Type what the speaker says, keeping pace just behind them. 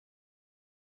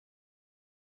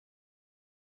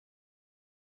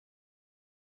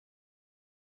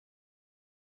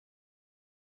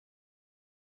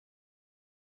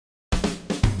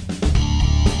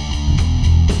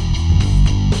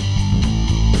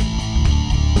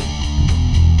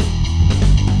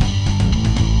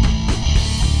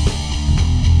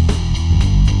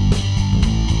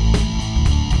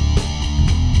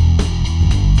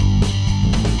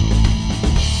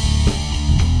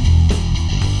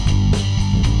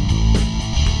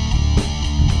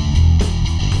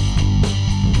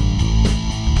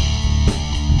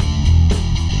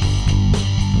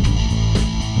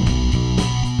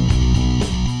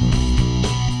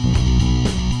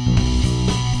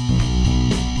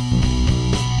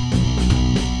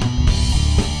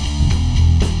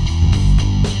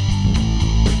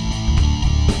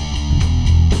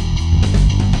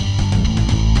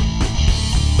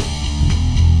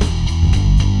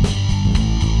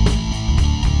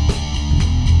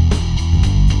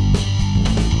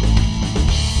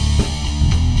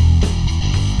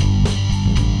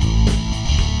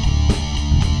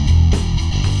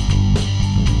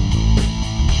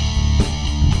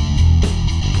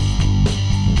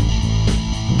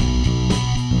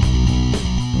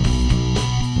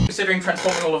considering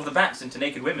transforming all of the bats into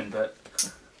naked women, but...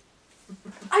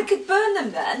 I could burn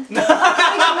them then.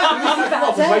 I'll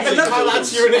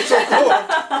answer your initial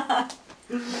thought.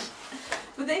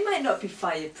 But they might not be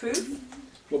fireproof.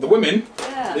 Well, the women,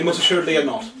 Yeah. they most assuredly are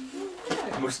not.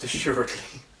 Most assuredly.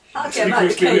 I'll get Speaking them from out the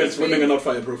experience, cave. women are not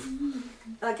fireproof.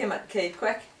 I'll get them out the cave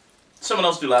quick. Someone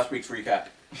else do last week's recap.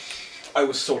 I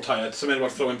was so tired. Something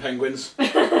about throwing penguins.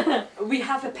 We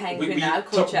have a penguin We now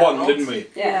called took Gerald. one, didn't we?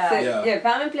 Yeah, so, Yeah. yeah.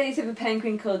 Vam and Blaze have a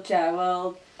penguin called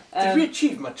Gerald. Did we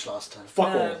achieve much last time?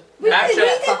 Fuck all. We Actually,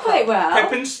 did quite well.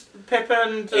 Pip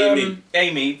and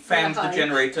Amy found the Hi.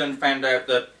 generator and found out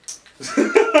that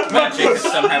magic has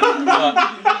somehow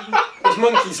It was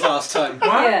monkeys last time.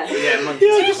 Yeah. Yeah, monkeys.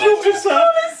 Yeah, I just noticed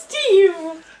that. Steve!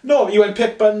 No, you went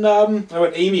Pip and I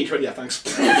went Amy. Tried, yeah, thanks.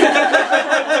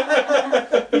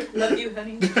 Love you,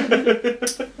 honey.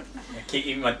 I keep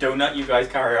eating my donut, you guys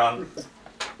carry on.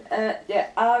 Yeah,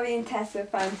 Ari and Tessa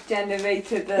found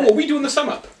generator that... Oh, are we doing the sum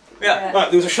up? Yeah. Right,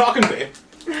 there was a shark and bear.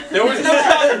 There was no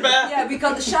shark and bear. Yeah, we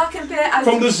got the shark and bear out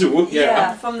From of- the zoo,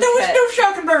 yeah. from the There was pit. no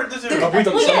shark and bear at the zoo. Have we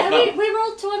done Well, the sum yeah, up now? we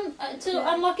rolled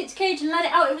to unlock its cage and let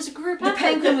it out. It was a group The effort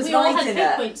penguin that was we all right had in fate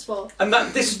it. points for. And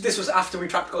that this was after we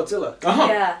trapped Godzilla. Uh-huh.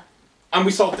 Yeah. And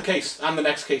we solved the case, and the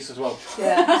next case as well.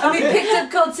 Yeah. And we picked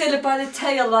up Godzilla by the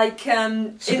tail like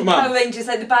in Superman. Power Rangers,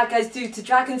 like the bad guys do to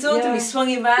Dragon's Sword, and we Yeah. swung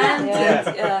him round. Yeah.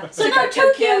 And, yeah. So Took now out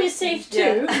Tokyo is safe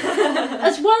too,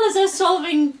 as well as us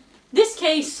solving this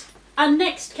case and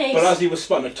next case. But as he was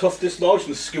spun, a tooth dislodged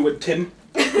and skewered Tim.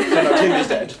 So now Tim is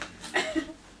dead.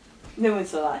 No one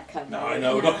saw that coming. No, I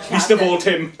know, not least of all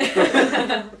Tim.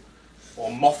 Or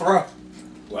Mothra.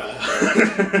 Wow.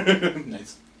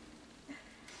 Nice.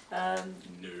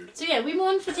 Nerd. So yeah, we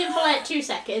mourned for Tim for like 2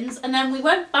 seconds, and then we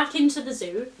went back into the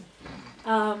zoo.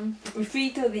 We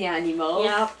freed all the animals.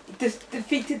 Yeah.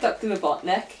 Defeated Dr.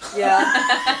 Robotnik. Yeah.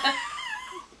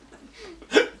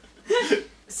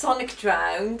 Sonic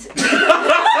drowned.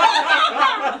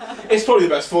 It's probably the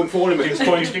best phone for him at this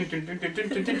point.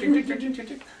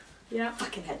 Yeah.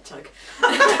 Fucking hedgehog. Do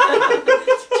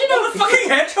you know the fucking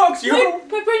hedgehogs, you?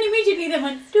 My brain immediately then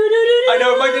went doo doo doo. I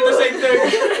know, mine did the same thing.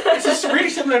 It's just really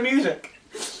similar music.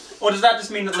 Or does that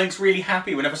just mean that Link's really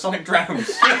happy whenever Sonic drowns?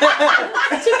 To be fair,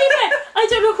 I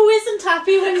don't know who isn't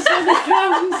happy when Sonic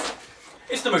drowns.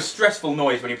 It's the most stressful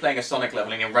noise when you're playing a Sonic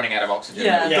level and you're running out of oxygen.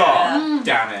 Yeah. God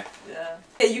damn it. Yeah.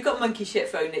 Yeah, you got monkey shit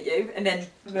thrown at you, and then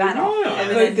ran Oh, off, yeah. and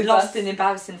Rode then the lost bus. an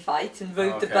embarrassing fight, and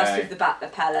rode the bus Okay. with the bat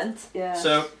repellent. Yeah.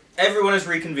 So, everyone has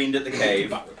reconvened at the cave,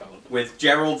 Bat repellent. with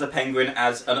Gerald the Penguin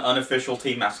as an unofficial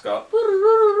team mascot.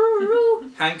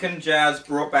 Hank and Jazz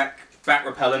brought back bat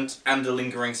repellent and a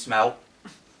lingering smell.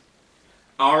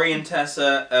 Ari and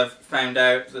Tessa have found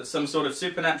out that some sort of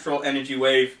supernatural energy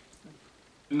wave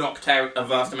knocked out a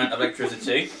vast amount of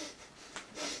electricity.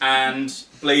 And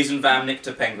Blaze and Vam nicked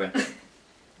a penguin.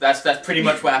 That's pretty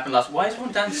much what happened last. Why is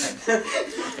everyone dancing?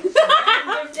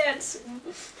 I'm dead.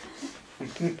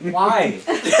 Why?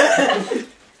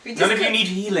 We None of just you need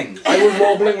healing. I was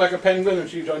wobbling like a penguin and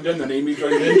she joined in, and Amy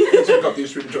joined in. So we got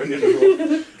these three to join in as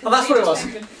well. Oh, that's what it was.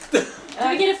 Do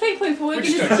we get a fake point for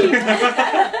working Which as a team?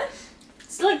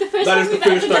 It's like the first That time is the we've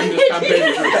first ever time done this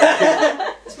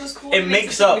campaign is It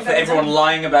makes up for everyone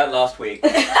lying about last week.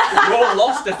 You all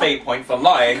lost a fate point for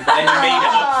lying, but then you made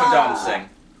it up for dancing.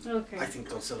 Okay. I think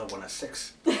Godzilla won a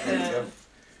 6.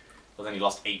 Well, then you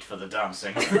lost 8 for the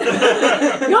dancing.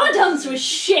 Your dance was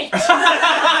shit!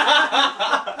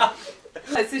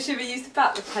 Right, so should we use the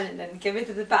bat repellent then and get rid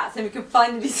of the bats, and we can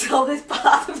finally solve this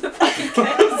part of the fucking case?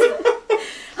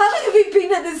 How long have we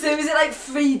been at the zoo? Is it like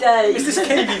 3 days? Is this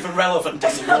cave even relevant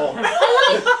anymore?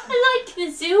 I like the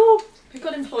zoo. We've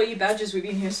got employee badges, we've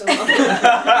been here so long.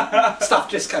 Staff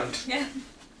discount. Yeah.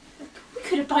 We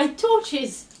could have bought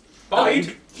torches.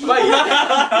 Bide. I'm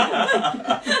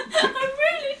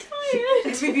really tired.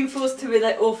 Because we've been forced to wear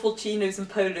like awful chinos and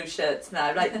polo shirts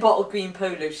now, like bottle green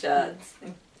polo shirts,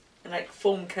 and like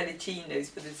fawn coloured chinos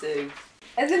for the zoo.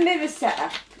 As a mirror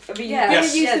setup, are we Yeah. going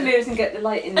Yes. to use Yeah. the mirrors and get the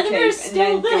light in the And the cave mirror's and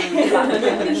still then go there.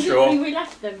 back to Sure. We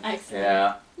left them. Excellent.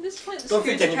 Yeah. At this point, the Don't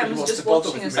think security anybody camera's wants just to bother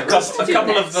watching with us. A, me. a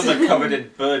couple of them are covered in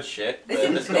bird shit, but Is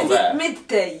they're it, still is it there.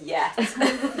 midday yet?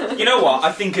 You know what?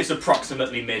 I think it's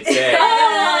approximately midday.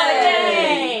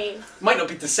 Yay! Might not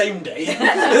be the same day.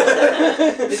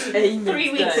 It's a 3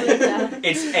 midday. weeks later.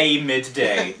 It's a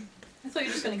midday. I thought you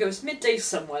were just going to go, it's midday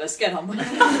somewhere, let's get on with it.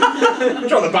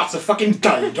 John, the bats have fucking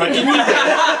died, right?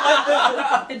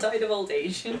 I died of old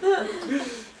age.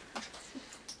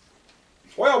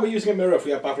 Why are we using a mirror if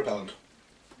we have bat repellent?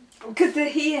 Because they're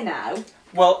here now.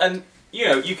 Well, and you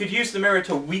know, you could use the mirror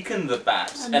to weaken the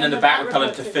bats, and then the bat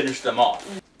repellent to finish them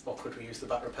off. Or could we use the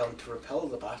bat repellent to repel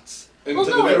the bats? Well,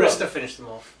 Into no, the mirror. Mirrors to finish them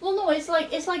off. Well, no, it's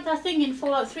like that thing in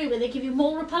Fallout 3 where they give you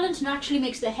more repellent and actually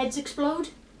makes their heads explode.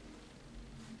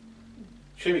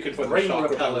 Sure, we could put Rain shark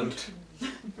repellent.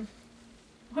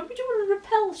 Why would you want to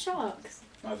repel sharks?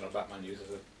 I don't know if Batman uses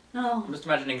it. No. I'm just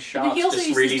imagining But sharks he also just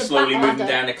uses really the slowly bat moving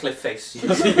ladder. down a cliff face. He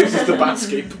uses the bat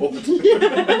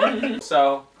skateboard.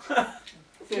 So,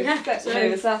 Yeah,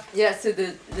 so- Yeah, so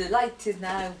the light is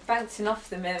now bouncing off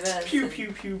the mirrors. pew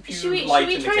pew pew pew. Should we light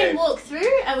in the try cave. and walk through?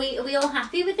 Are we all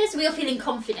happy with this? Are we all feeling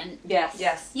confident? Yes.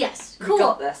 Yes. We Cool.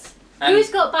 got this. And Who's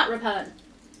got bat repellent?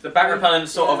 the bat repellent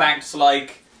sort of acts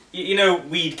like, you know,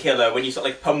 weed killer when you sort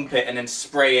of like pump it and then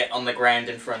spray it on the ground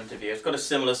in front of you. It's got a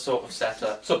similar sort of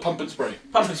setup. So pump and spray.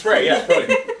 Pump and spray, yeah. Right.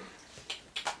 I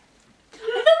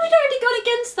thought we'd already gone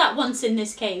against that once in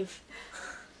this cave.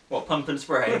 What, pump and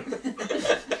spray?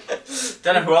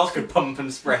 Don't know who else could pump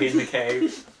and spray in the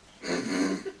cave.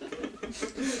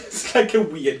 It's like a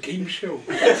weird game show.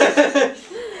 Do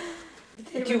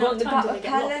you want the bat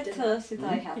repellent or should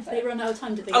I have If it? they run out of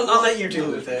time, do they? I'll let you deal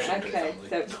with it. Okay,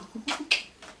 so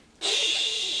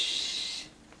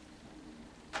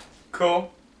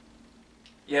Cool.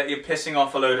 Yeah, you're pissing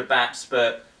off a load of bats,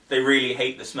 but they really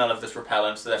hate the smell of this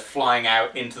repellent, so they're flying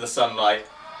out into the sunlight.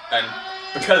 And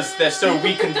because they're so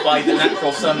weakened by the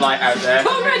natural sunlight out there,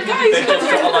 Alright, they're just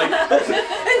sort of like,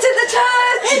 into the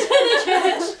church! Into the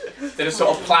church! they're just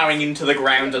sort of ploughing into the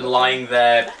ground and lying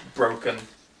there broken.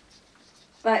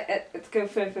 Right, let's go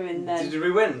further in then. Did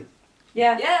we win?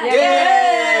 Yeah. Yeah.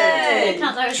 They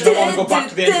can't Do you not want to go back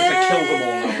to the entrance and kill them all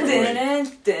now?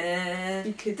 Right.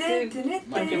 You could do.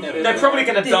 They're probably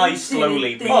going to die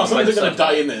slowly. Oh, so they're going to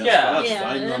die in there. Yeah. That's Yeah,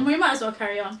 fine. and Man. we might as well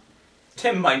carry on.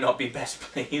 Tim might not be best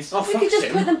pleased. Oh, We fuck could just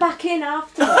him. put them back in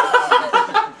after.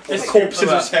 There's corpses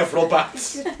of several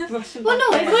bats. Well, no,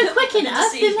 if we're quick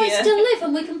enough, they might Yeah. still live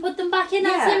and we can put them back in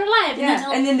as Yeah. they're alive. Yeah,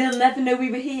 And and then they'll never know we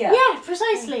were here. yeah,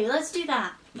 precisely. Let's do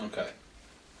that. Okay.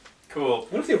 Cool.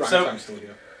 What if the orangutan's still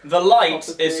here? The light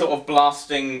is sort of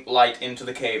blasting light into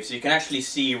the cave, so you can actually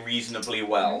see reasonably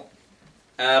well.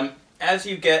 As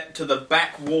you get to the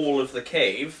back wall of the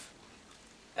cave,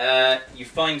 you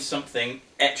find something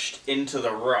etched into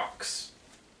the rocks.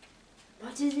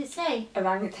 What does it say?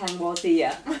 Orangutan was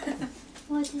here.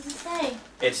 What does it say?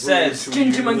 It says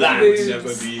Ginger monkey that. boobs.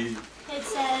 Never be. It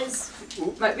says...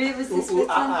 Might be it was this Ooh, bit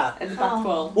ah, at the back Oh.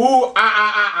 wall. Ooh, ah,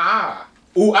 ah, ah, ah.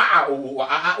 Ooh, ah, ah, ooh, ah,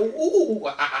 ah, ooh, ooh,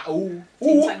 ah, ah, ooh,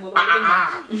 ooh, ah,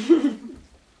 ah, ah.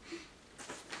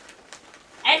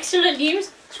 Excellent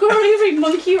news. Squirrel, you read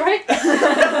monkey, right?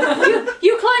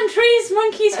 you climb trees,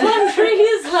 monkeys climb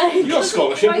trees. Like, You got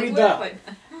scholarship, Right read word that. point.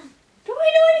 do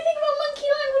I know anything about monkey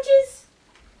languages?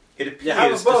 It You have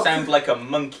appears a to book. sound like a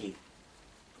monkey.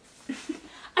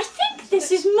 I think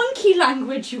this is monkey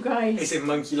language, you guys. Is it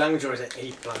monkey language or is it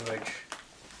ape language?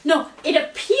 No, it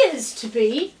appears to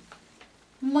be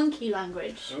monkey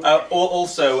language.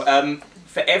 Also,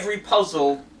 for every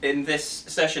puzzle in this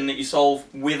session that you solve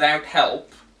without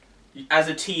help, as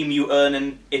a team you earn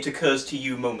an it occurs to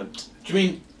you moment. Do you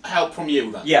mean help from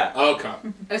you then? Yeah. Okay.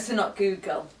 Oh, so not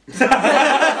Google.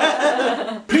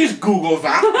 Please Google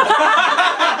that.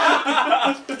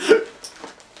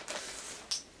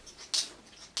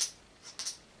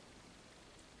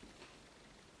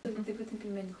 They wouldn't be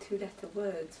many two-letter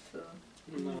words for.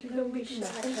 No. Morse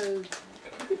code.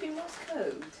 Would it be Morse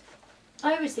code?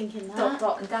 I was thinking that. Dot,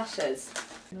 dot, and dashes.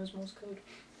 Knows Morse code.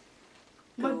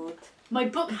 Good. My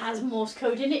book has Morse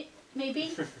code in it,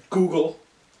 maybe. Google.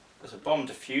 There's a bomb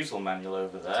defusal manual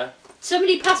over there.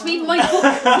 Somebody pass me my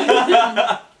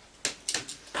book.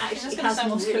 It's Actually, going it to has sound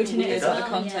Morse really code in it weird as out well. of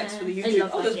context yeah. for the I YouTube.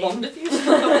 love Oh, that there's game. bomb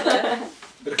diffuser over there.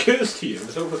 It occurs to you.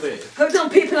 It's over there. Hold on,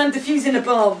 people, I'm defusing a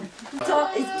bomb.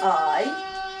 Top is I.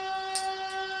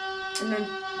 And then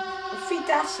 3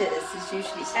 dashes is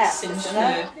usually S, Since isn't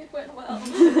it? it went well.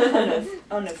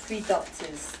 Oh no, 3 dots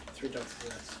is 3 dots for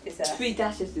this. S. 3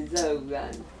 dashes is O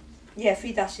then. Yeah,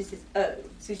 3 dashes is O.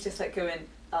 So it's just like going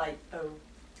I, O.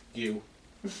 You.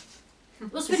 We'll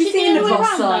Is switch he it the singing other a way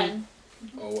boss around song?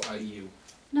 then. O-I-U.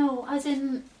 No, as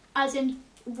in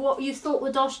what you thought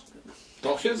were dosh.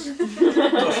 Doshes?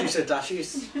 Doshies or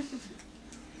dashies?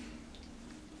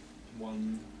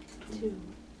 1, 2, 3.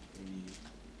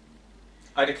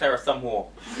 I declare a thumb war.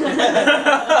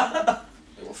 I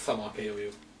will thumb up here with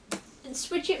you.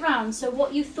 Switch it round. So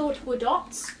what you thought were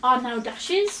dots are now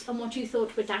dashes, and what you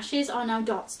thought were dashes are now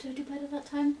dots. Did I do better that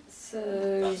time? So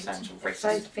That sounds if I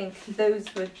racist. think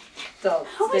those were dots,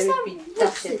 How they is would that be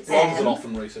dashes. racist? Wrongs are M.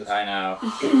 often racist. I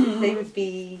know. They would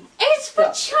be It's for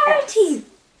Dots. charity.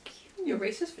 You're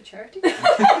racist for charity?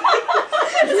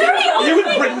 You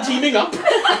and Britain teaming up.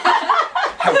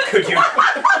 How could you?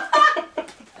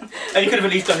 And you could have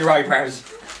at least done your eyebrows.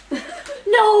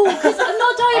 No, because I'm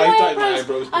not dyeing I've my dyed my eyebrows.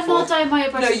 eyebrows I'm before. not dyeing my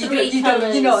eyebrows No, you three don't. You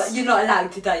colours. don't. You're not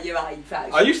allowed to dye your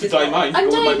eyebrows. I used to dye mine. I'm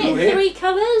with my dyeing blue it hair. 3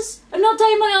 colours. I'm not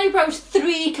dyeing my eyebrows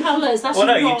 3 colours. That's Well,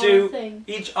 no, you not do a thing.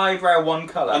 each eyebrow one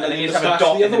colour, and then you the just have a moustache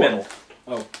dot the in the other middle.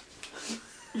 Oh.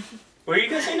 Were you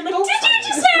going to say in the middle? Did you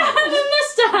just say I had a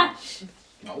moustache?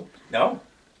 No. No.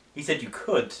 He said you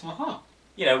could. Uh-huh.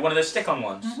 You know, one of those stick-on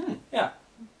ones. Mm-hmm. Yeah.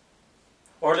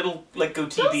 Or a little, like,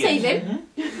 goatee Don't beard. save him.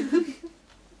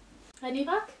 Any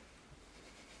back?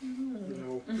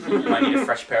 No. Might need a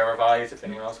fresh pair of eyes if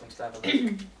anyone else wants to have a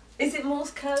look. Is it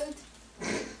Morse code?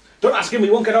 Don't ask him,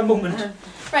 we won't get our moment.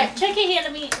 Right, check it here.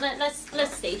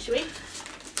 Let's see, shall we?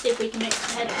 See if we can make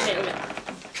head or tail of it.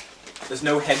 There's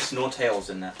no heads nor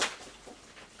tails in there.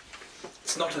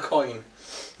 It's not a coin.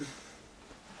 If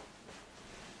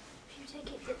you take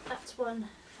it, that's one.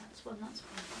 That's one. That's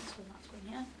one. That's one. That's one.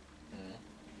 Yeah.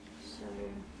 So.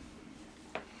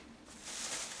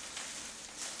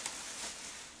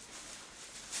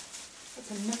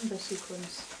 It's a number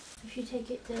sequence. If you take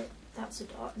it that that's a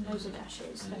dot and those are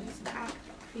dashes, then it's that.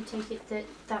 If you take it that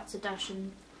that's a dash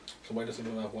and So why does it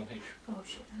only have 1H? oh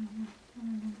shit,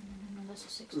 no, that's a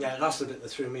 6. Yeah, that's the bit that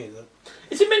threw me. That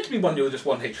Is it meant to be one with just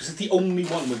 1H? Because it's the only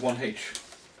one with 1H.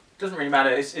 Doesn't really matter,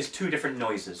 it's 2 different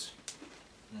noises.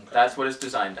 Okay. That's what it's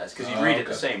designed as, because you'd Oh, read it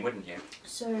the okay. same, wouldn't you?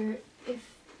 So if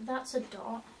that's a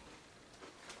dot,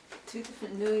 2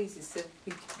 different noises. So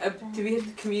do we have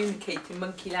to communicate in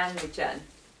monkey language then?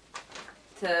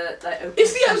 To like open.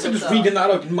 Is the answer symbols just up? reading that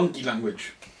out in monkey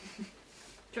language? do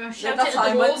you want to Yeah, shout that's it how at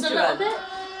I the walls a went little to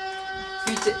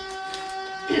bit?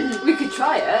 We could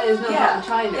try it. There's no harm in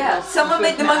trying it. Yeah. Someone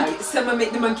make the Working it monkey. Someone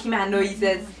make the monkey man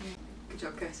noises. Good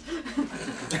job, guys.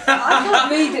 I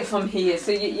can't read it from here,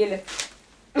 so you look.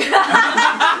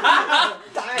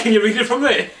 Can you read it from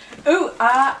there? Ooh,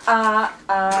 ah.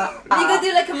 You gotta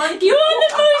do like a monkey. You are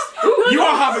the most. You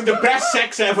are having the best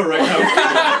sex ever right now.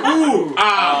 Ooh,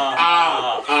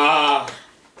 ah.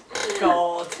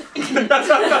 God.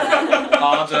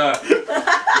 Harder.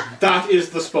 That is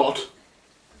the spot.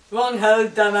 Wrong hole,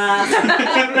 dumbass.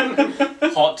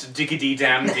 Hot diggity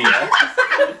damn dear.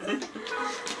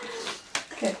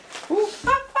 Okay.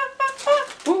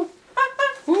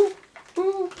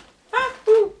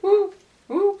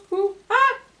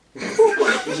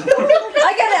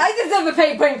 I get it. I deserve a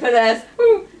pay point for this.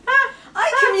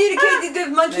 I communicated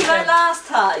with monkey man last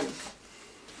time.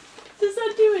 Does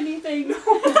that do anything?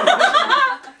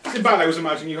 Too bad I was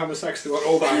imagining you having sex throughout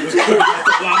all that and just couldn't let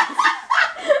it laugh.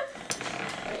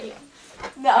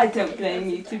 No, I don't blame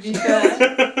you, to be fair.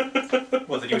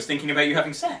 Well, then he was thinking about you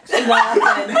having sex.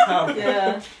 Oh.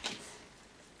 Yeah.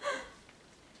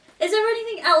 Is there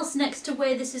anything else next to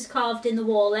where this is carved in the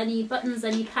wall? Any buttons,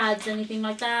 any pads, anything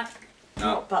like that?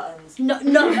 No. Buttons.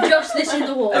 No, just this in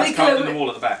the wall. That's carved in the wall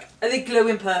at the back. Are they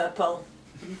glowing purple?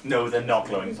 No, they're not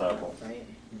glowing purple.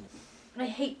 I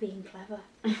hate being clever.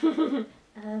 I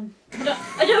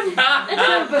don't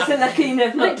But so lucky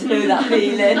enough not to know that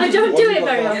feeling. I don't What do have you it got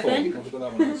very that for? often. What have you got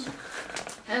that one as?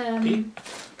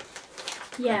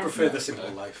 Yeah. I prefer the simple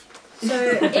life. So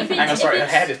if it's, Hang on, sorry, her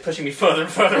head is pushing me further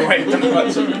and further away.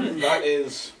 Right, so that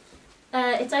is...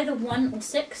 it's either 1 or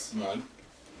 6. Right,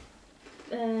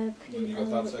 Uh, you got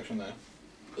that section there.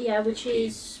 yeah, which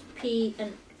is P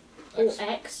and or X.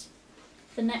 X.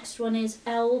 The next one is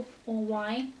L or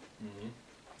Y, Mm-hmm.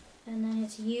 and then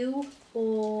it's U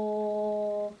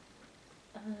or.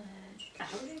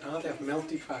 Oh, they have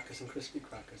melty crackers and crispy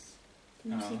crackers.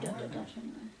 Can you see Oh. dot dot dash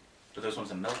anyway? But those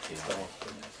ones are melty.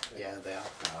 Yeah, they are.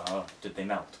 Oh, did they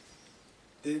melt?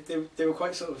 They were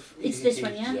quite sort of. It's easy this to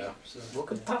one, eat, yeah? So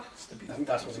Look at that. I think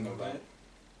that's what's in about it.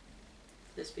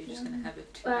 This we're just going to have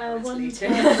it 2 Uh, hours 1 later.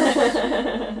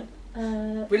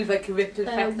 With like a ripple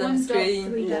effect on the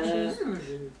screen. 1.3 Yeah. dashes.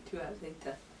 2 hours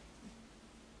later.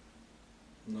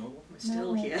 No. We're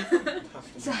still No. here.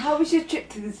 So how was your trip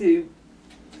to the zoo?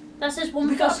 That says 1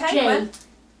 We got plus a J. penguin.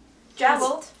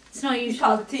 Gerald. It's not He's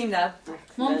part usual. of the team now.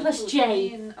 1 plus Me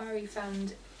J. and Ari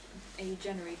found a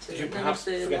generator. Did you None perhaps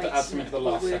of the forget to add lights something to the were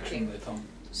last working. section there, Tom?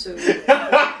 So we cracked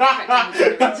on the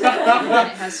generator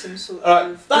and it has some sort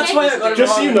of... That's why I got it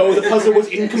Just so you wrong. know, the puzzle was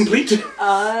incomplete.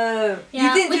 Oh. Yeah,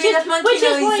 You didn't which do is- enough monkey which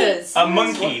is why- noises. A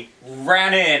monkey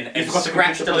ran in and forgot to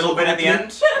scratched complete a the little bit at the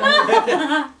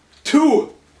puzzle. end.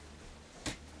 2!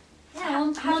 Yeah,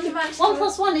 1 How do you manage to-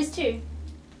 plus 1 is 2.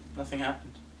 Nothing happened.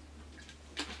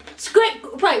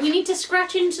 Right, we need to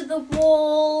scratch into the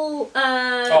wall.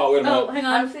 Oh, wait a minute. Oh, hang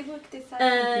How on. do they work this out? Uh,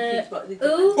 I'm confused what they do.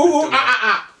 Ooh. Ooh, ah,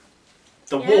 ah,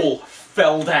 The Yeah. wall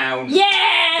fell down. Yeah!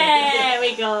 There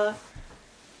we go.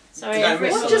 Sorry, Did I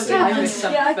everyone. miss What just something?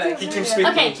 happened? Yeah, I think He so, can yeah. speak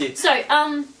Okay, monkey. so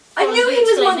I knew he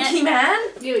was monkey man.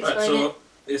 You Right, explain so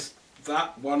it's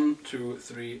that 1, 2,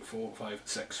 3, 4, 5,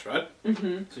 6, right?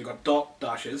 Mm-hmm. So you've got dot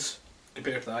dashes.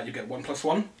 Compared to that, you get 1 plus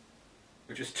 1,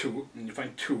 which is 2, and you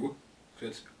find 2. So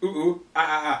it's ooh ooh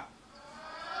ah ah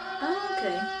Oh,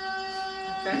 okay.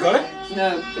 ah. You got it?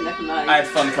 No, but never mind. I had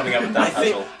fun coming up with that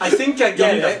puzzle. I think I You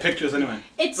get need to have it. pictures anyway.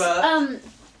 it. It's But-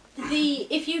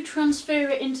 if you transfer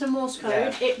it into Morse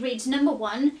code, it reads number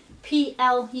 1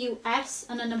 PLUS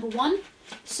and a number 1.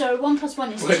 So 1 plus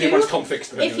 1 is Well, everyone's 2. Tom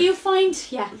fixed it If anyway. you find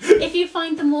if you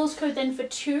find the Morse code then for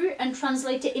 2 and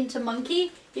translate it into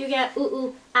monkey, you get ooh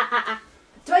ooh ah ah ah.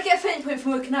 Do I get a faint point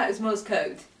from working out his Morse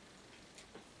code?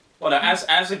 Well, no,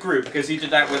 as a group, because you did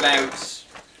that without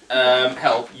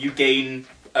help, you gain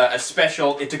a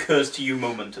special "it occurs to you"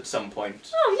 moment at some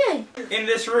point. Oh yay! In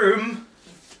this room,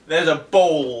 there's a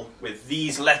bowl with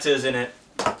these letters in it.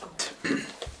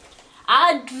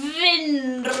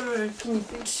 Adventure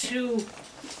 2.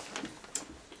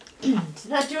 Did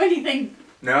that do anything?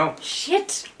 No.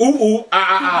 Shit! Ooh ooh ah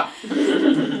ah ah.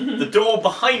 The door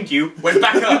behind you went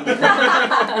back up.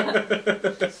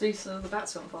 See, so the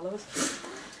bats won't follow us.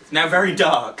 It's now very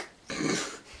dark.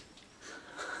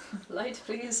 Light,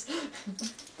 please.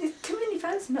 There's too many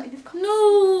vowels, not enough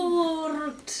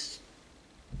consonants.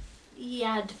 Nort.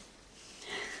 Yad.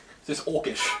 This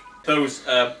orcish. Those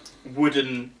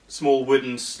small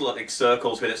wooden like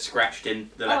circles with it scratched in,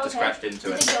 the letter okay. scratched into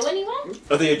Did it. it go anywhere?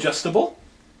 Are they adjustable?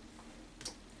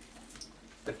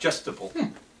 Adjustable.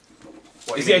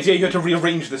 What Is do the you mean? idea you had to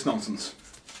rearrange this nonsense?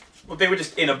 Well, they were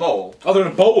just in a bowl. Oh, they're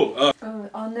in a bowl. Oh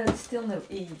no, it's still no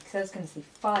E, because I was going to say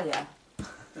fire.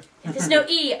 If there's no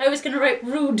E, I was going to write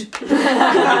rude.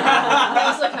 I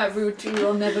was like, how rude to you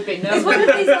will never be. Is No. one of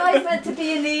these eyes meant to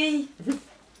be an E?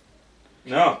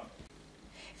 No.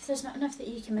 If there's not enough that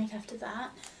you can make after that,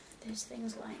 there's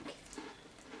things like...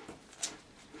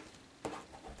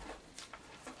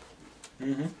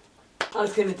 Mm-hmm. I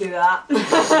was going to do that.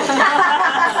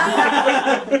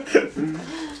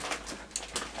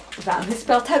 That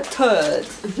misspelled out turd.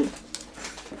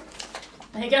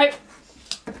 There you go.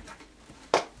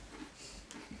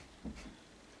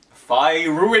 Fi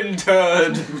ruined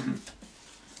turd.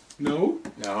 No.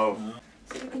 No.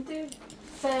 So you can do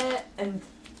fair and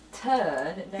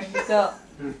turn, and then you've got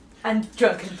and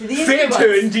drunken to the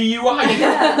Fair Indian turn ones.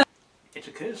 DUI. It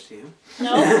occurs to you.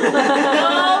 No. No,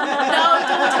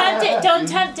 don't tempt it, don't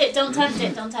tempt it, don't tempt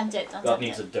it, don't tempt it, don't God tempt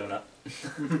needs it. a donut.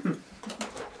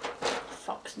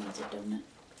 Fox needs a donut.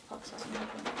 Fox doesn't have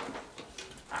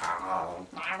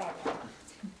one.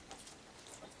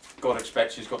 God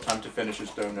expects he's got time to finish his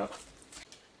donut.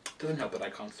 Doesn't help that I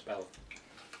can't spell.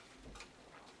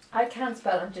 I can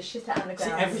spell, I'm just shit at See,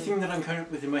 anagrams. everything that I'm coming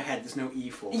up with in my head, there's no E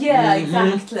for. Yeah, Mhm.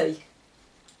 exactly.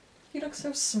 You look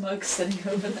so smug sitting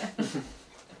over there.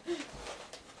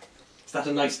 Is that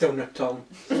a nice donut, Tom?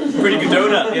 Pretty good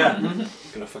donut, yeah.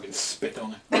 Gonna fucking spit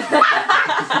on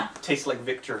it. Tastes like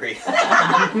victory.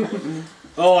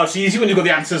 Oh, it's easy when you've got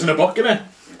the answers in a book, innit?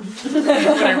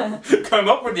 Come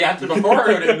up with the answer before I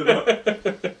wrote it in the book.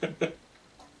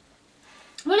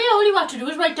 Well, yeah, all you have to do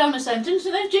is write down a sentence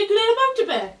and then jiggle it about a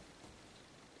bit.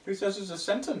 Who says it's a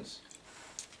sentence?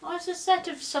 Oh, it's a set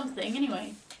of something,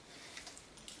 anyway.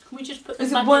 Can we just put the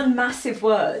Is it magic... one massive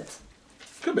word?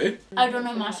 Could be. I don't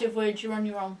know massive words, you're on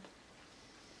your own.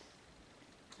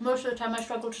 Most of the time I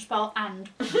struggle to spell and.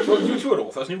 Well, you two are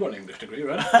authors and you've got an English degree,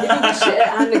 right? Yeah, I'm shit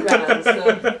at anagrams, so.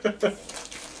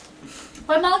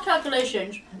 By my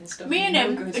calculations, me and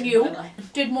him and you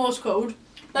did Morse code.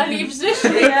 That leaves this.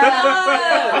 Yeah.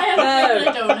 I have a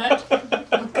donut.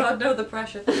 Oh God, no, the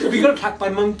pressure. We got attacked by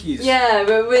monkeys. Yeah,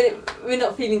 but we're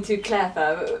not feeling too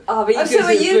clever. Our egos So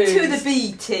are you two bruised. the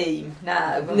B team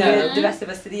now? No. No. The rest of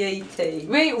us are the A team.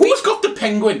 Who's got the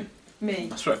penguin? Me.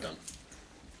 That's right, done.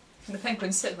 The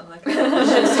penguin's sitting there like,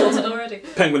 shit's sorted already.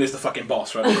 Penguin is the fucking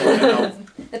boss, right?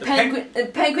 The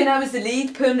penguin I was the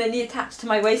lead, permanently attached to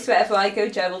my waist wherever I go,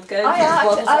 Gerald goes. I He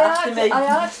waddles after me.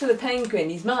 asked for the penguin,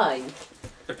 he's mine.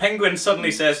 The penguin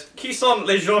suddenly says, "Qui sont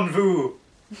les gens vous?"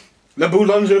 La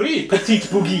boulangerie, petite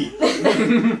bougie.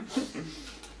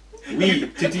 Oui,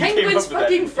 The penguin's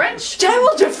fucking French!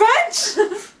 Gerald, you're French!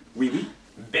 oui, oui.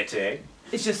 Bete.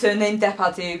 Is your surname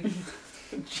Depardieu?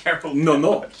 Gerald. No,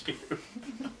 no.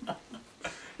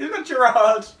 Isn't that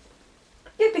Gerard?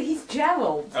 Yeah, but he's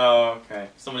Gerald. Oh, okay.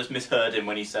 Someone just misheard him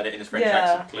when he said it in his French Yeah.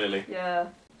 accent, clearly. Yeah.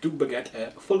 Do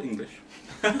baguette, full English.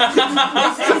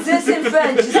 Is this in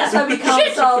French? Is that how we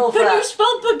can't solve Can you that?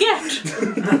 spell baguette?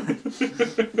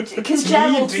 Can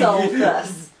Gerald solve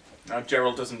this? No,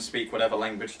 Gerald doesn't speak whatever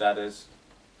language that is.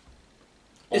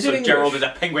 Is Also, it Gerald English?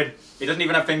 is a penguin. He doesn't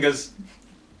even have fingers.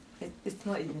 It's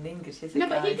not even English, is it? No,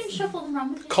 but you guys? can shuffle them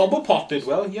around with you. Cobblepot did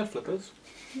well. He had flippers.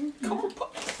 I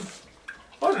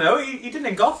don't know, he didn't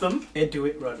in Gotham. Here, do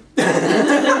it, run.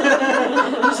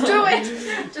 Just do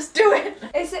it. Just do it.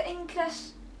 Is it English?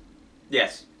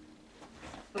 Yes.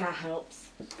 That helps.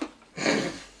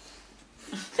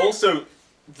 Also,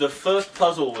 the first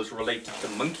puzzle was related to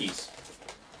monkeys.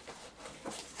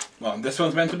 Well, this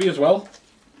one's meant to be as well.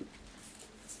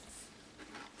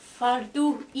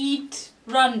 Fardu, eat,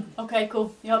 run. Okay,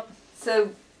 cool. Yep.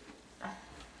 So,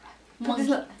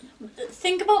 Monkey.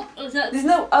 Think about... there's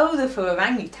no O there for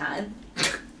orangutan.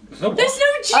 There's no what? There's no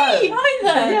G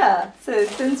either. Yeah, so it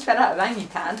doesn't spell out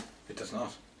orangutan. It does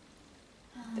not.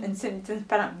 And so it doesn't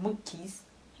spell out monkeys.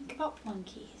 Think about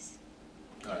monkeys.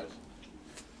 Alright.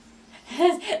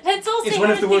 Let's all Is say one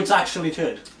of the everything- words actually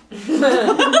turd?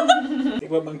 The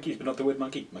word monkeys, but not the word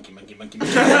monkey. Monkey, monkey, monkey,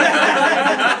 monkey.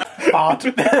 Fart.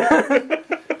 Should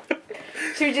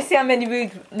we just see how many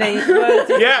words?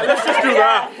 Yeah, let's just do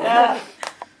that.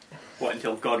 What,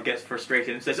 until God gets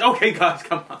frustrated and says, okay guys,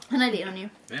 come on. An idea on you.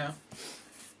 Yeah.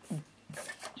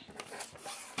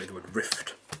 The word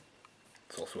rift.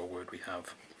 It's also a word we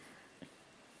have.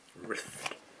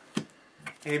 Rift.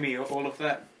 Amy, all of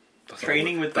that That's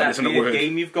training not a with word. that isn't a weird word.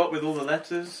 game you've got with all the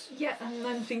letters. Yeah, and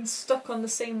I've been stuck on the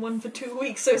same one for 2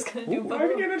 weeks, so it's going to do Why are you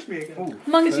both. doing this to me again? Ooh.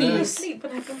 I'm Monkeys. asleep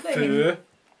when I complain. Fur.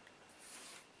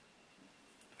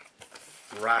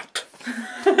 Rat.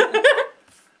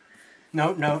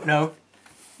 No. No.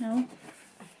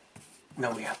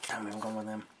 No, we have. Damn, we haven't gone with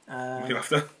them. You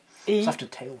after? It's after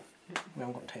tail. We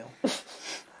haven't got tail.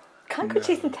 Can't go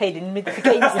chasing tail in mid of the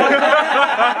game.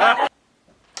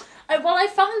 Well, I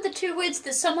found the 2 words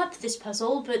that sum up this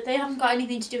puzzle, but they haven't got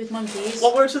anything to do with monkeys.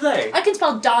 What words are they? I can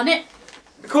spell darn it.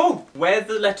 Cool. Where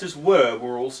the letters were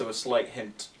also a slight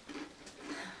hint.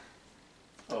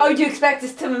 Oh, do you expect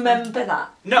us to remember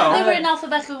that? They No, were in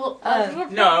alphabetical...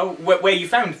 no, where you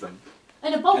found them.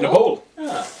 In a bowl. In a bowl.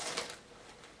 Ah.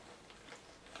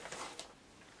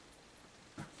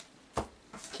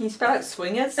 Can you spell out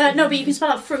swingers? No, but you can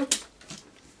spell out fruit.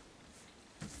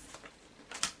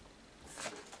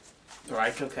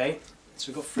 Right, okay.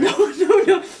 So we've got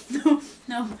fruit.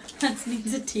 No. That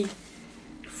needs a T.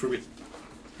 Fruit.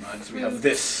 Right, so we have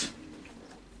this.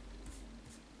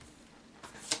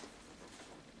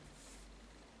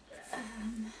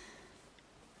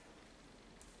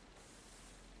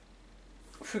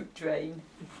 Fruit drain.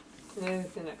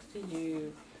 Anything next to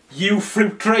you. You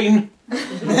fruit train.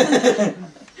 Oh,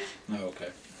 okay.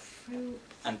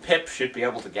 And Pip should be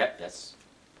able to get this.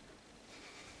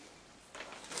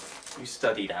 You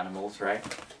studied animals, right?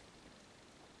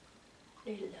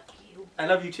 I love you. I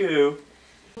love you too.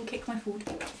 Don't kick my food.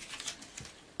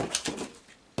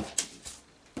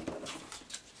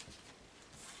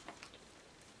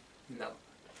 No.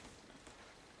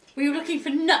 Were you looking for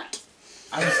nut?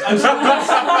 I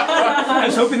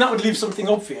was hoping that would leave something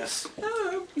obvious.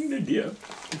 Good idea.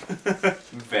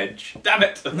 Veg. Damn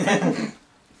it!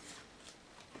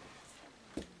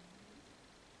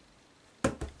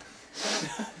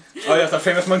 Oh yes, that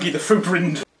famous monkey, the fruit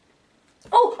rind.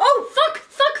 Oh, fuck,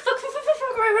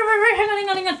 right,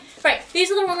 hang on. Right,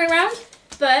 these are the wrong way round,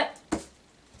 but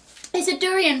it's a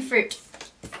durian fruit.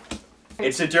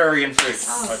 It's a durian fruit.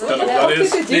 I don't know what that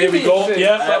is. There we go.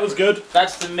 Yeah, that was good.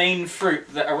 That's the main fruit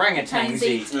that orangutans Orangutans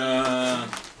eat.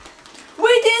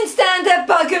 We didn't stand a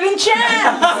buggering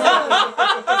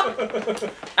chance!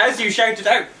 As you shouted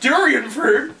out, durian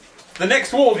fruit, the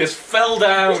next wall just fell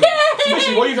down.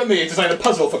 Actually, what you've done there is design a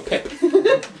puzzle for Pip.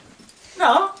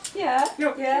 No, Yeah,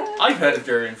 yeah. I've heard of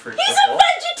durian fruit He's a before.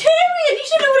 vegetarian! You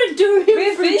should know what a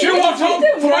durian fruit Do you want Tom?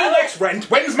 For my next rent,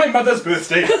 when's my mother's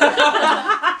birthday?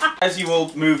 As you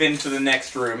all move into the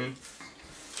next room,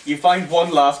 you find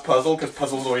one last puzzle, because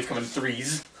puzzles always come in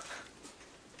threes.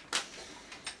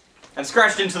 And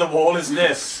scratched into the wall is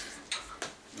this.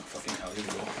 Oh, fucking hell, here we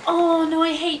go. Oh no,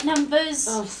 I hate numbers.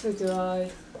 Oh, so do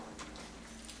I.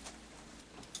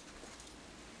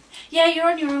 Yeah, you're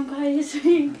on your own, guys.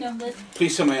 Numbers.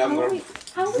 Please tell me I'm How are going we, to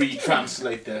how are we doing?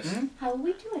 retranslate this. How are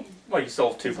we doing? Well, you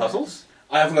solved 2 puzzles.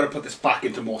 I haven't got to put this back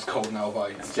into Morse code now, have I?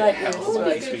 Right, Hell, yes,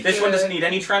 somebody right. speak. This one doesn't need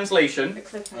any translation,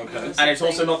 Okay. and it's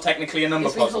also not technically a number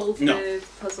Is we puzzle. hold No. the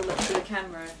puzzle up to the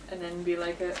camera and then be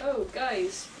like, oh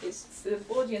guys, it's the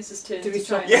audience's turn Do we to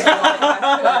try swap-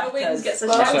 and whoever wins gets a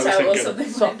Well, shout that's what I out was or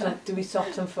thinking. something like that. Do we swap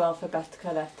them for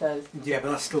alphabetical letters? Yeah,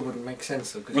 but that still wouldn't make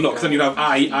sense though. Well, no, because then you'd have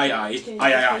I.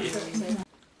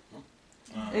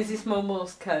 Is this more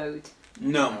Morse code?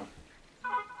 No.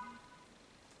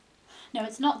 No,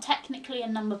 it's not technically a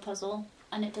number puzzle,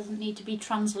 and it doesn't need to be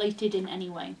translated in any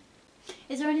way.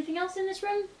 Is there anything else in this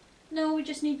room? No, we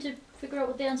just need to figure out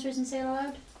what the answer is and say it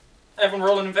aloud. Everyone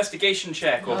roll an investigation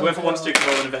check, or whoever wants to can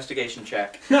roll an investigation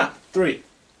check. Yeah, 3.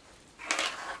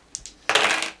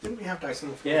 Didn't we have dice on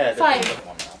the floor? Yeah, 5. there's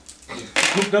one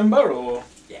now. Group number or?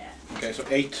 Yeah. Okay, so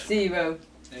 8. 0.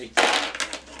 8.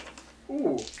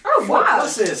 Ooh. Oh, Four wow.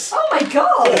 pluses. Oh my 4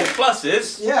 god.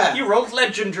 pluses? Yeah. You rolled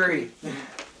legendary.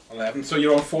 11. So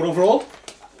you're on 4 overall?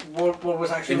 What was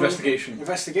actually Investigation.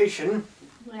 Investigation.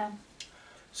 Yeah.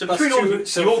 So Plus between all of two, you,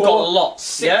 so you all 4, got lots,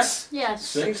 6. yeah? Yes.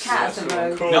 6. Cats yeah, in a so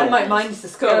row. cool. No. I might minus the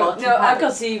score. No, I've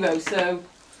got 0, so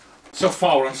So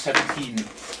far we're on 17.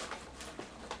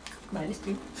 minus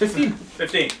 2. 15.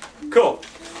 15. Cool.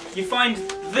 You find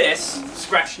this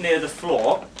scratched near the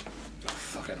floor, Oh,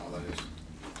 fuck, I know what that is.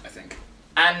 I think.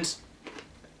 and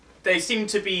they seem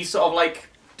to be sort of like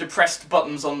depressed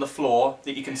buttons on the floor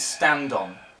that you can stand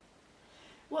on.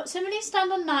 What? Somebody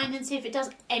stand on 9 and see if it does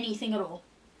anything at all.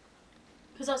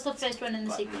 Because that's the first one in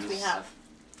the sequence we have.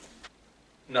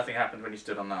 Nothing happened when you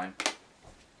stood on 9.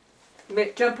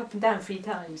 Jump up and down 3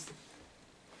 times.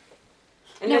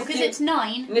 No, because it's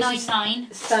 9, 9, 9, 9, 9,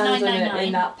 stands on it 9,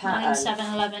 in that 9, pattern.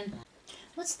 7, 11.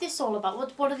 What's this all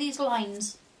about? What are these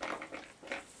lines?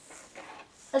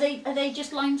 Are they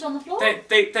just lines on the floor?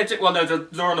 They're just, well, no,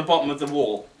 they're on the bottom of the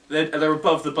wall. They're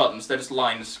above the buttons. They're just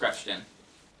lines scratched in.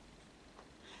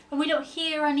 And we don't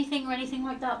hear anything or anything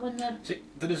like that when the... See,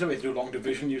 there is a way to do long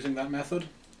division using that method.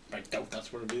 I doubt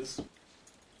that's where it is.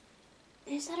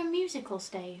 Is that a musical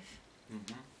stave?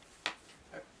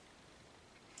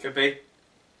 Could be.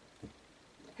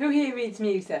 who here reads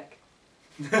music?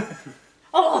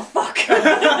 Oh, fuck!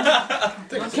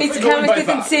 In case the cameras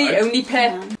didn't see, only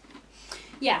Pip.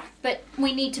 Yeah, but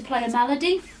we need to play a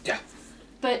melody. Yeah.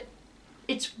 But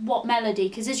it's what melody?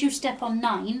 Because as you step on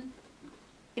 9,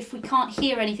 if we can't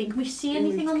hear anything, can we see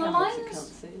anything on the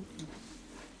lines?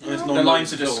 There's The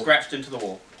lines are just scratched into the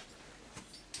wall.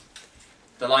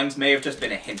 The lines may have just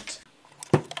been a hint.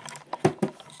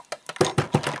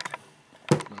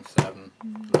 7,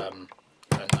 11,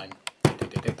 10, 9, 8,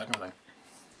 that kind of thing.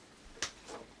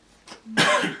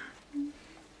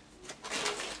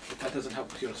 But that doesn't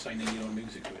help if you're assigning your own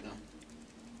music to it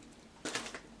now.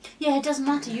 Yeah, it doesn't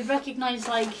matter. You recognise,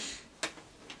 like,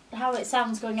 how it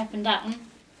sounds going up and down.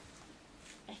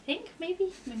 I think,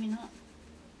 maybe? Maybe not.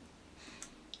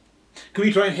 Can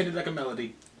we try and hit it like a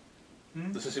melody?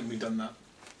 Hmm? Let's assume we've done that.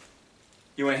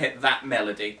 You want to hit that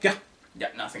melody? Yeah. Yeah,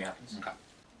 nothing happens. Okay.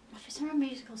 If it's not a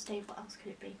musical stave, what else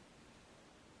could it be?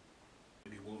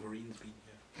 Maybe Wolverine's been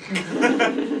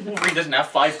Wolverine doesn't have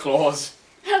 5 claws.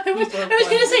 I was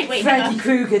going to say, wait, Freddy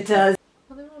Krueger does.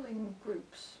 Well, they're all in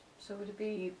groups, so would it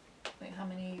be like how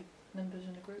many members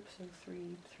in a group? So 3,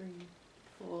 3,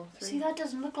 4, 3. See, that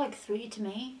doesn't look like 3 to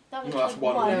me. That looks No, that's like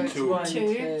one, 1, no, it's 2, one,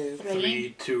 3.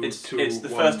 3, 2, It's 2, the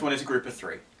 1. first one is a group of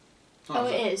 3. Oh,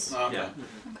 it is? Oh, okay. Yeah.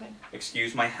 Okay.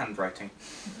 Excuse my handwriting.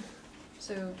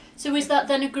 So So is that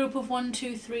then a group of 1,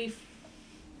 2, 3,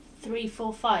 3,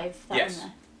 4, 5? That Yes.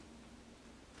 one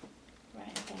there?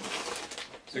 Right, okay.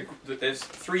 So there's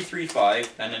 3, 3,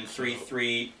 5, and then 3,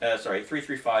 3,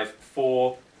 3, 5,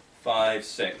 4, 5,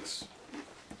 6.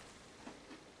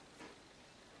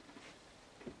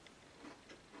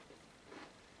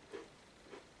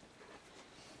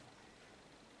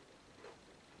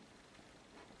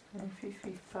 One, 2,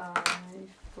 3, 5,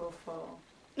 4, 4.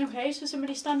 Okay, so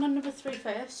somebody stand on number 3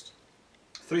 first.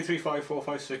 3, 3, 5, 4,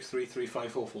 5, 6, 3, 3,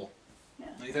 5, 4, 4. Yeah.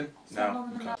 Anything? Stand No.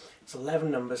 on them Okay. It's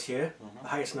 11 numbers here. The Uh-huh.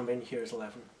 highest number in here is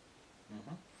 11.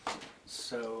 Uh-huh.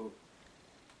 So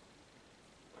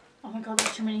Oh my god,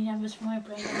 that's too many numbers for my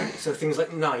brain. things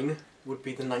like 9 would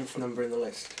be the 9th number in the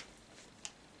list.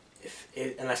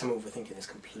 Unless I'm overthinking this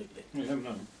completely. You don't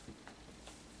know.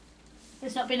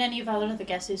 There's not been any of our other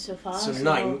guesses so far. So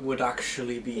 9 would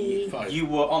actually be... 5. You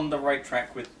were on the right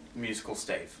track with musical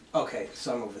stave. Okay,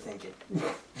 so I'm overthinking.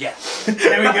 Yeah.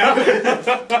 There we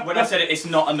go. When I said it, it's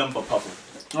not a number puzzle.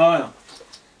 Oh, yeah.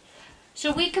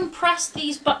 So we can press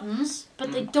these buttons,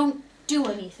 but they don't do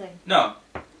anything. No,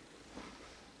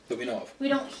 That we know of. We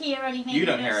don't hear anything. you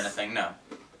don't in hear this. anything, no.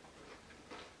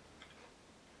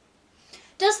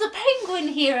 Does the penguin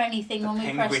hear anything The when we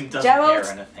penguin press? doesn't Gerald?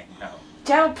 hear anything, no.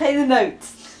 Gerald, play the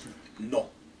notes. No.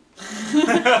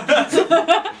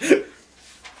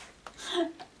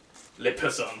 Les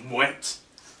personnes mouettes.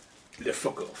 Le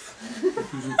fuck off.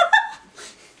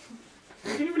 I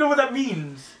don't even know what that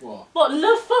means. What? What?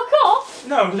 The fuck off!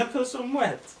 No, les personnes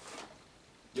mouettes.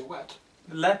 You're wet.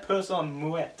 Les personnes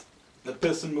mouettes. The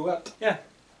person muet. Yeah.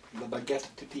 The baguette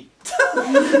titty.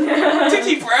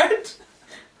 Titty bread?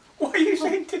 Why are you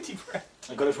saying titty bread?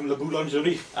 I got it from La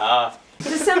Boulangerie. Ah.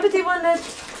 Does somebody want to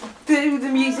do the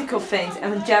musical things,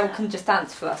 and then Gerald can just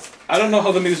dance for us. I don't know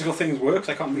how the musical things works.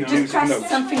 I can't read Just music press notes.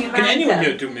 something around Can anyone them.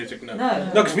 here do music notes? No.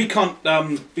 No, because we can't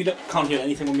hear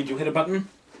anything when we do hit a button.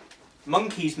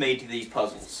 Monkeys made these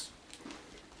puzzles.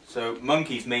 So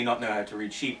monkeys may not know how to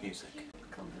read sheet music.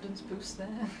 Confidence boost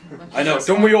there. I know,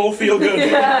 don't we all feel good?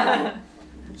 Yeah.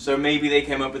 So maybe they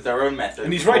came up with their own method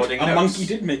And he's of right, recording a notes. monkey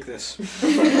did make this.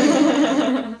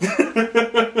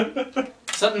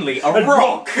 Suddenly, a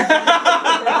rock!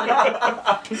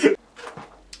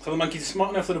 So the monkeys are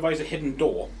smart enough to devise a hidden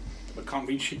door, but can't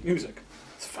read sheet music.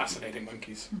 It's fascinating,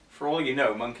 monkeys. For all you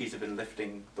know, monkeys have been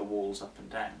lifting the walls up and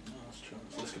down. Oh, that's true.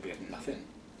 So this could be nothing.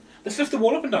 Let's lift the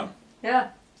wall up and down. Yeah.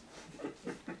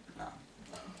 No.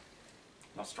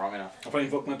 Not strong enough. If I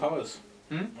invoke my powers.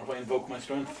 Hmm? Or if I invoke my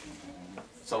strength.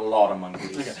 It's a lot of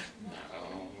monkeys. Okay.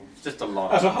 It's just a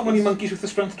lot So of how many monkeys with the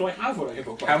strength do I have when I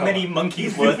invoke my How power? many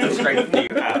monkeys worth of strength do you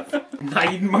have?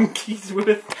 9 monkeys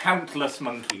worth. Countless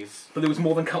monkeys. But there was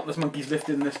more than countless monkeys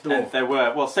lifted in this door. And there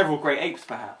were, well, several great apes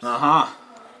perhaps. Uh-huh.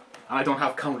 And I don't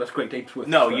have countless great apes worth.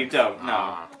 No, of you strength. don't,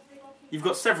 no. You've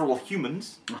got several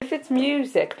humans. If it's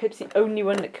music, Pip's the only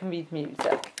one that can read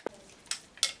music.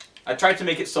 I tried to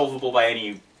make it solvable by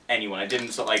anyone. I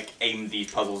didn't sort of like aim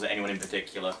these puzzles at anyone in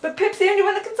particular. But Pip's the only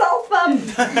one that can solve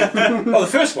them. Well, the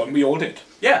first one we all did.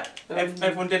 Yeah,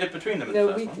 everyone did it between them at No,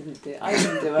 the we first one. didn't do it. I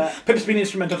didn't do it. Pip's been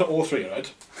instrumental to all 3,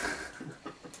 right?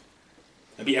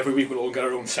 Maybe every week we'll all get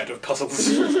our own set of puzzles.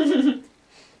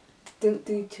 Don't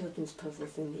do children's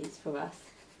puzzles in these for us.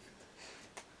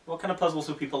 What kind of puzzles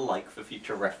do people like for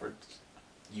future reference?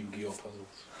 Yu-Gi-Oh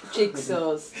puzzles.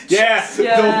 Jigsaws. Yeah!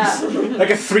 Yeah. Those,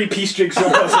 like a 3-piece jigsaw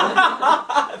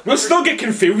puzzle. We'll still get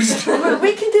confused.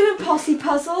 We can do posse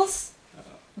puzzles.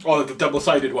 Oh, the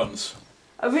double-sided ones.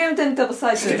 We haven't done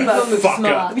double-sided, Stick but the fuck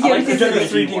smart. up. Yeah, I we like did the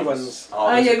the 3D ones. Oh,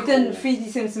 Oh those yeah, are we've done cool. 3D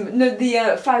Simpson. No, the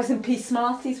 1000-piece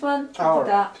Smarties one. We Oh,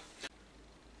 did that.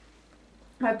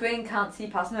 My brain can't see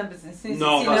past numbers, and as soon as I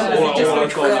No, see that's numbers, all it just I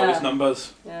goes call now there. is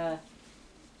numbers. Yeah.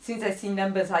 As soon as I see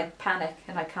numbers, I panic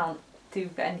and I can't do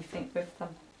anything with them.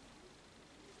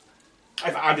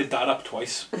 I've added that up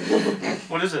twice.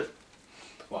 What is it?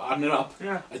 Well, adding it up,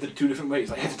 Yeah. I did it 2 different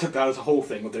ways. I had to take that as a whole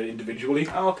thing, or did it individually.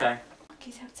 Oh, okay.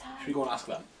 Monkeys Should outside. we go and ask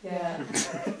them? Yeah.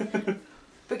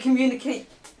 But communicate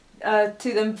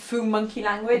to them through monkey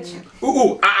language.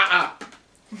 Ooh, ah.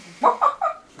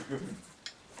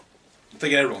 They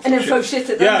get it wrong. And then throw shit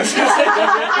at them. Yeah.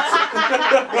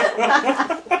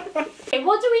 Okay,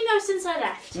 what do we know since I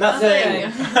left?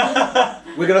 Nothing.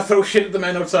 We're gonna throw shit at the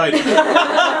men outside. I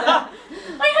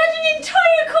had an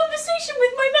entire conversation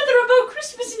with my mother about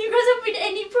Christmas and you guys haven't made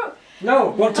any No.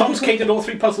 Well, Tom's catered all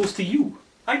 3 puzzles to you.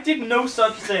 I did no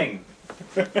such thing.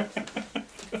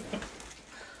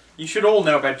 You should all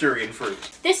know about durian fruit.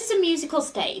 This is a musical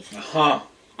stave, Uh-huh.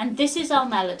 and this is our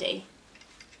melody.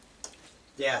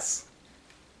 Yes.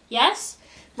 Yes?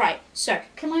 Right, so,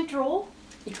 can I draw?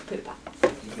 You can put it back.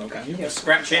 No, can you? Just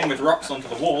scratch in with rocks onto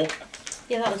the wall.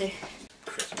 Yeah, that'll do.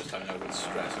 Christmas time now with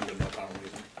stress and no apparent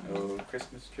reason. Oh,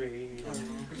 Christmas tree.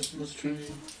 Christmas tree.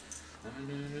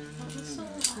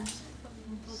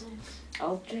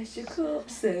 I'll dress your cup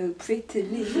so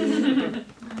prettily. 10,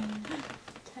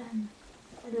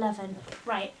 11.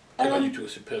 Right. I got you 2 a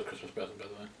superb Christmas present, by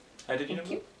the way. How did you know?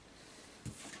 Thank you.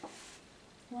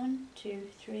 1, 2,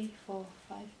 3, 4,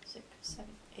 5, 6, 7,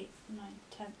 8, 9,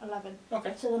 10, 11.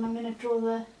 Okay. So then I'm going to draw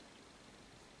the...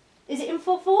 Is it in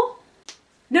 4/4?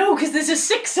 No, because there's a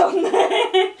 6 on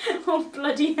there. Oh,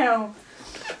 bloody hell.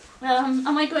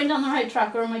 Am I going down the right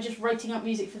track or am I just writing up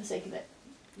music for the sake of it?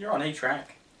 You're on a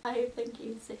track. I think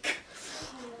you're sick.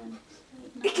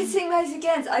 You can sing Rise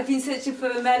Against. I've been searching for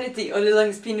a melody all along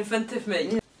it's been in front of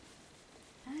me.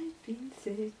 I've been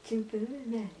searching for a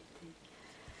melody.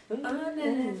 All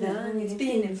along it's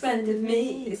been in front of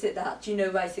me. Is it that? Do you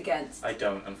know Rise Against? I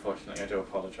don't, unfortunately. I do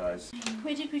apologise.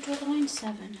 Where did we draw the line?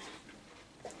 7.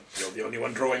 You're the only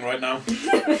one drawing right now.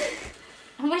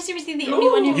 Am I seriously the only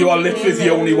one who... You are literally the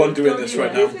only one doing this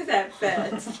right now. Christmas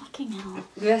outfit. Fucking hell.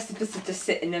 The rest of us are just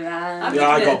sitting around. I'm Yeah,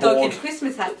 I looking at a got dog in bored. a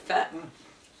Christmas outfit.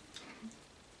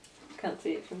 Can't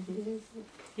see it from here.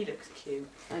 He looks cute.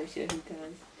 I'm sure he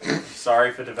does.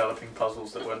 Sorry for developing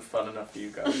puzzles that weren't fun enough for you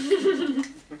guys.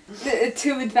 They're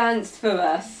too advanced for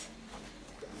us.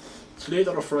 It's late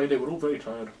on a Friday, we're all very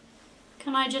tired.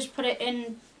 Can I just put it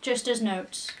in just as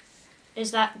notes?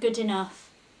 Is that good enough?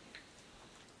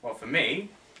 Well, for me,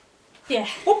 Yeah.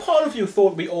 What part of you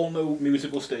thought we all know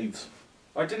musical staves?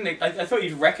 I didn't. I thought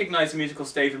you'd recognise the musical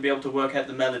stave and be able to work out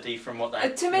the melody from what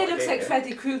that. To me, what it I looks gave like you.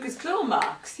 Freddy Krueger's claw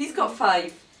marks. He's got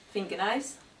 5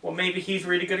 fingernails. Well, maybe he's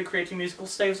really good at creating musical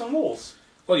staves on walls.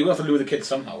 Well, you have to lure the kids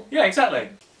somehow. Yeah, exactly.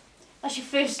 That's your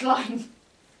first line.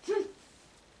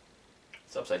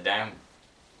 It's upside down.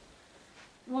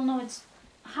 Well, no, it's...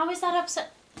 How is that upside...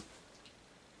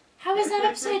 How is that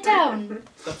upside down?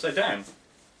 It's upside down.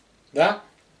 That?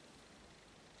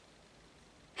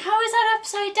 How is that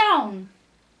upside down?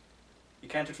 You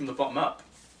counted from the bottom up.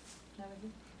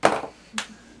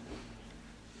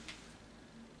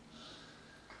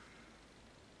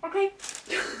 Okay.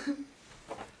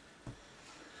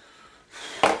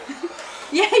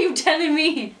 Yeah, you're telling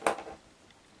me.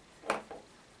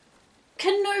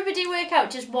 Can nobody work out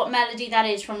just what melody that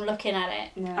is from looking at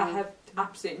it? No. I have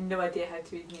absolutely no idea how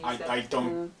to read music. I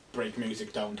don't break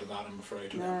music down to that, I'm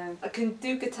afraid. No. I can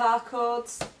do guitar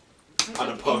chords. I And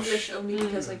a think push. English only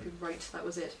because I could write. That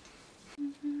was it.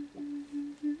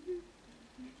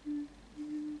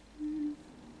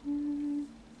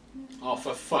 Oh,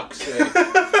 for fuck's sake.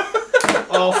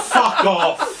 Oh, fuck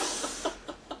off!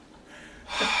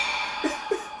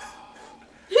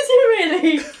 Is it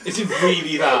really? Is it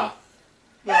really that?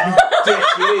 You dick,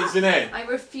 it is, isn't it? I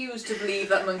refuse to believe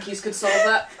that monkeys could solve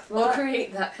that or What?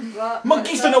 create that. What?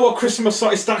 Monkeys don't know what Christmas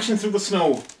is dashing through the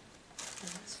snow.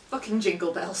 It's fucking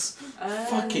jingle bells.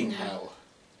 Fucking hell.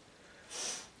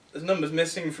 There's numbers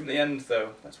missing from the end, though.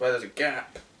 That's why there's a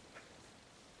gap.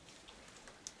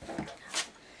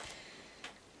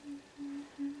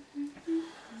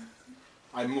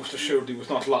 I most assuredly was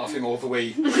not laughing all the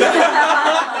way. Do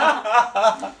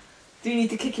you need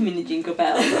to kick him in the jingle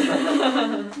bell?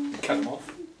 Cut him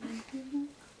off.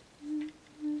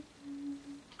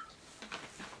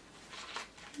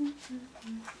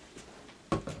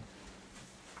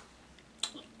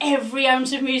 Every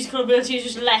ounce of musical ability has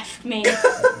just left me.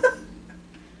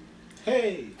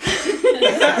 Hey!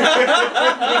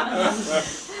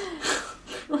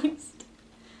 Christ.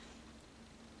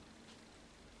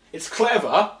 It's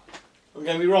clever. Don't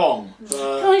get me wrong. Can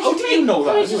I How just do you know Can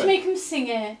I that, just anyway? make him sing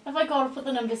it? Have I got to put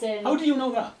the numbers in? How do you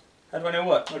know that? How do I know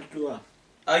what? How do you do that?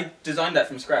 I designed that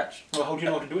from scratch. Well, how do you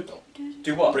know how to do it though?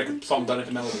 Do what? Break a song down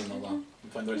into melody and all that. And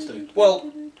find the right stage.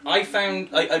 Well, I found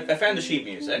the sheet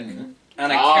music Mhm.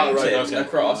 and I Ah, counted right, okay.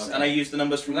 across Okay. and I used the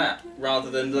numbers from that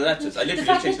rather than the letters. I The literally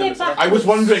fact changed that numbers. they're I was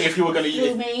wondering if you were going to through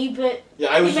use. me, but Yeah,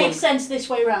 I was it makes wondering. sense this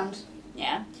way round.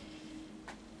 Yeah.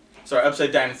 Sorry,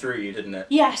 upside down through you, didn't it?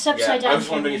 Yes, upside down. I was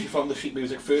wondering through if you found the sheet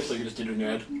music first or you just did it in your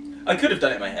head. I could have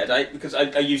done it in my head, because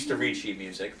I used to read sheet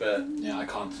music, but Yeah, I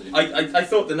can't see. I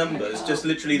thought the numbers, just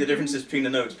literally the differences between the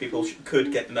notes, people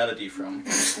could get the melody from.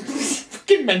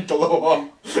 Fucking mental or what?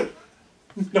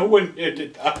 No one here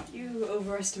did that. You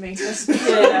overestimate us.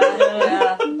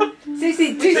 Yeah.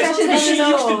 Seriously, 2 This- sessions She in a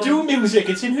used row. to do music,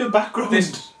 it's in her background.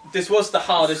 This was the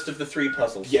hardest of the 3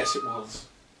 puzzles. Yes, it was.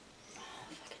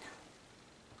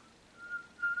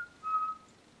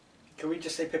 Can we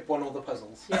just say Pip won all the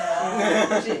puzzles?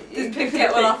 Yeah. Did Pip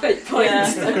get one off 8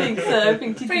 points? Yeah, I think so. I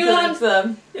think he Pretty deserves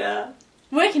them. Yeah.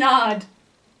 Working hard.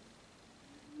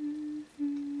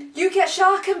 You get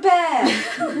Shark and Bear.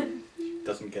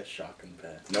 Doesn't get Shark and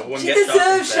Bear. No one She gets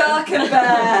deserves Shark and Bear. Shark and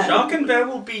Bear. Shark and Bear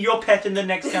will be your pet in the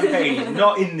next campaign,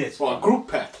 not in this What, a one. group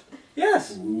pet?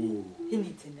 Yes. Ooh. He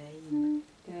needs a name.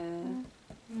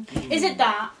 Yeah. Is it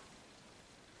that?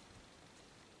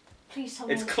 Please tell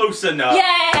me. It's close enough.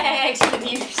 Yeah, excellent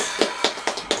news.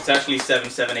 It's actually 7,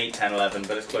 7, 8, 10, 11,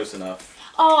 but it's close enough.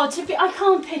 Oh, I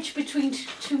can't pitch between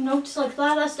two notes like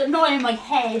that. That's not in my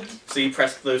head. So you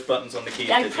pressed those buttons on the keys,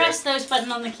 I did pressed those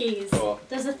buttons on the keys. Sure.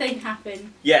 Does a thing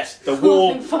happen? Yes, the Oh,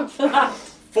 wall thank fuck for that.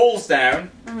 falls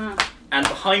down, Uh-huh. and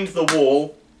behind the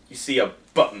wall, you see a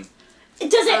button.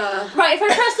 Does it? Right, if I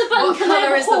press the button, What can I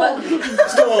colour is the hold? button?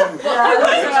 Storm! I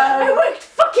worked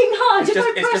fucking hard. If I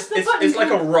press the button, It's like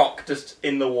can a rock just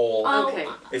in the wall. Oh, Okay.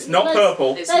 It's not let's-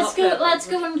 purple. It's Let's not go. purple. Let's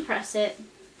go and press it.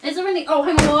 Is there any? Oh,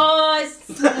 hang on.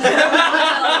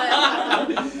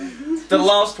 The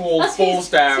last wall That's falls his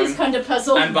down, kind of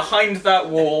puzzle. and behind that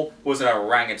wall was an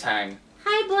orangutan.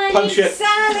 Hi, Blake. Punch it!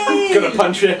 Sally! Gonna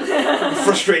punch it!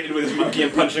 Frustrated with his monkey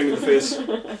and punching him in the face. Is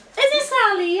it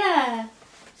Sally? Yeah.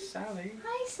 Sally.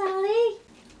 Hi, Sally.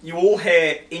 You all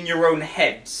hear in your own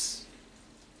heads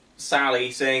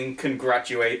Sally saying,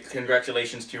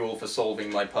 congratulations to you all for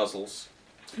solving my puzzles.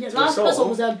 The To last us all. puzzle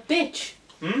was a bitch.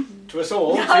 To us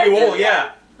all. To you all,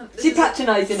 yeah. She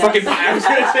patronising us. Fucking I was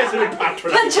gonna say something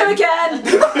patronising. Punch her again!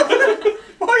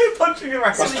 Why are you punching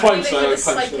around? So That's we're twice dealing I with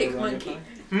a punched psychic her monkey.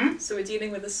 Hmm? So we're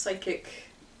dealing with a psychic.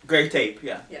 Grey tape,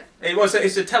 yeah. Yeah.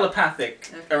 It's a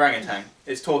telepathic Okay. orangutan.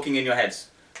 It's talking in your heads.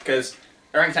 Because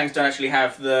orangutans don't actually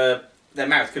have their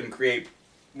mouth couldn't create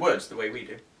words the way we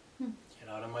do. Get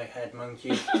out of my head,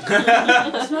 monkey.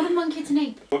 It's not a monkey, it's an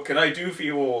ape. What can I do for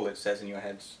you all, it says in your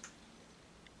heads.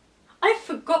 I've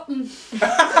forgotten.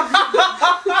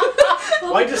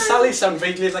 Why does Sally sound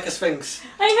vaguely like a sphinx?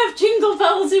 I have jingle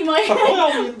bells in my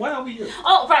head. Why are we here?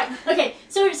 Oh, right. Okay,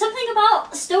 so something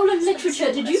about stolen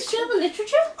literature. Did you steal the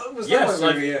literature? Was Yes, that why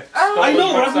we were here? I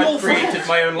know, but I'm I've all for created it.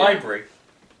 my own library.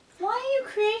 Why are you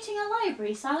creating a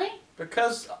library, Sally?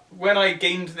 Because when I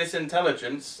gained this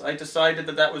intelligence, I decided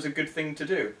that that was a good thing to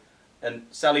do. And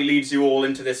Sally leads you all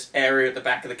into this area at the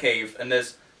back of the cave, and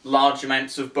there's large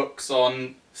amounts of books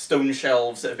on stone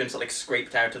shelves that have been sort of like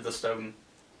scraped out of the stone.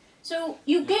 So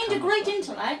you gained a great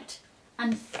intellect,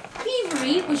 and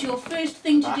thievery was your first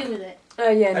thing to do with it.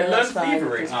 Oh yeah, I no, learned that's fine.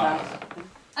 thievery. That's fine.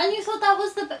 And you thought that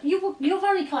was you're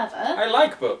very clever. I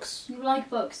like books. You like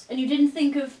books, and you didn't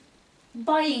think of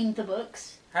buying the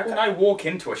books. How can I walk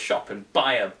into a shop and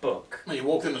buy a book? Well, you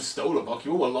walked in and stole a book.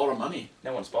 You owe a lot of money.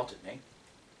 No one spotted me.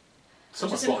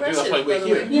 Someone is spotted you. That's why impressive,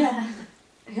 we're by the here. Yeah.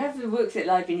 Whoever works at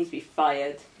library needs to be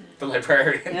fired. The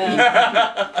librarian.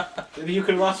 Yeah. Maybe you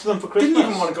could ask them for Christmas. Didn't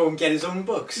even want to go and get his own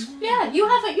books. Yeah, you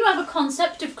have a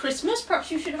concept of Christmas. Perhaps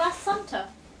you should have asked Santa.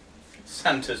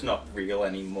 Santa's not real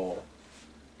anymore.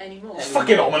 Anymore. It's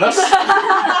fucking ominous.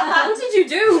 What did you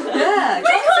do? Yeah. We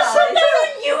got Santa on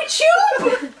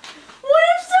YouTube. What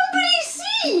if somebody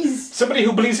sees? Somebody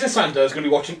who believes in Santa is going to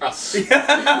be watching us.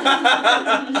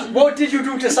 What did you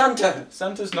do to Santa?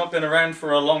 Santa's not been around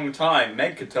for a long time.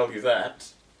 Meg could tell you that.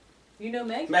 You know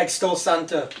Meg? Meg stole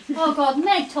Santa. Oh God,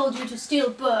 Meg told you to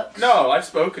steal books. No, I've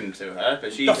spoken to her,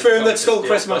 but she. The fern that stole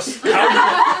Christmas.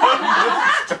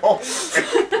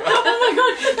 Oh my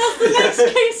God, that's the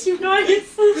next case, you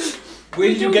guys. Where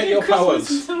did you get your powers?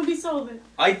 Until we solve it.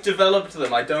 I developed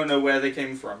them. I don't know where they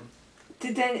came from.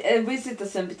 Did a wizard or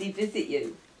somebody visit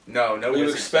you? No, no. Were you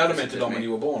wizards experimented visited on me. when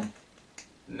you were born?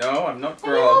 No, I'm not Have you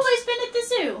grown. always been at the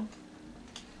zoo?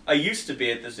 I used to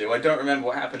be at the zoo. I don't remember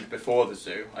what happened before the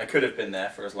zoo. I could have been there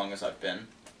for as long as I've been.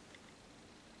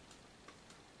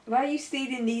 Why are you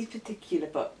stealing these particular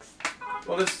books?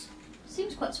 Well, this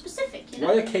Seems quite specific, you know.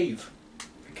 Why a cave?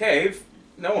 cave,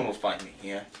 no one will find me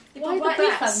here. Why Why the we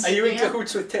bats? found- Are you in Yeah.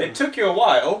 cahoots with Tim? It took you a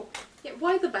while Yeah,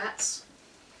 why the bats?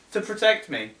 to protect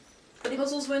me. The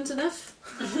puzzles weren't enough?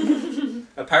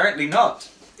 Apparently not.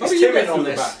 How Is do you Tim get in on through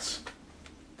the this? bats?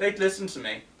 They'd listen to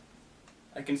me.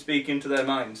 I can speak into their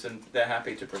minds and they're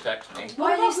happy to protect me.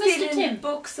 Why are you about Mr. stealing Tim?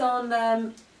 books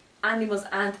on animals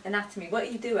and anatomy? What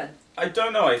are you doing? I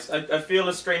don't know, I feel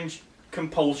a strange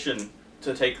compulsion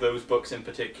to take those books in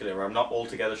particular. I'm not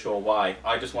altogether sure why.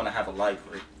 I just want to have a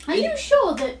library. Are you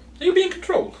sure that? Are you being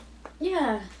controlled?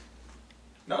 Yeah.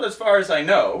 Not as far as I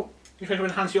know. You're trying to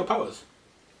enhance your powers?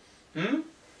 Hmm?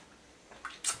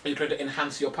 Are you trying to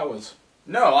enhance your powers?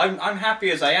 No, I'm happy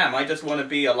as I am. I just want to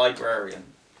be a librarian.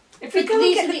 If we But go and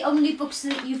these get are the only books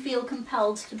that you feel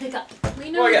compelled to pick up.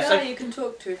 We know Well, a yes, guy I- you can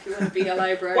talk to if you want to be a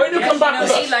librarian. Why don't you We come back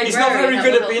actually with know us? a He's not very librarian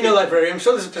good that at will being a help librarian. I'm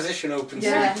sure there's a position open.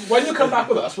 Yeah. When you come back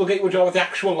with us, we'll get you a job at the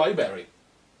actual library.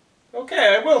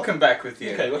 Okay, I will come back with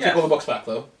you. Okay, we'll Yes. take all the books back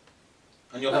though.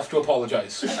 And you'll have to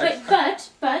apologise.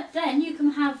 But then you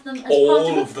can have them as All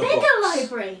part of of the a bigger books.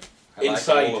 library. I like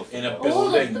Inside, all of in them. a All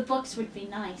building. of the books would be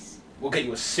nice. We'll get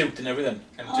you a suit and everything.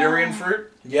 And durian Oh.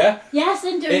 fruit? Yeah? Yes,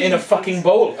 and In a fucking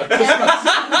bowl at Christmas.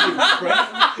 You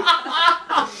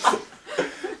prick.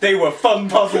 They were fun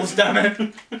puzzles, damn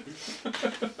it.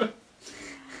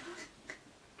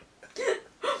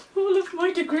 all of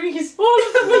my degrees. All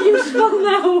of them are useful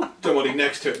now. Don't worry,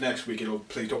 next week it'll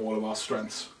play to all of our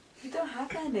strengths. We don't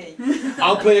have any.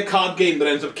 I'll play a card game that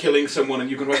ends up killing someone and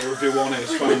you can write a review on it,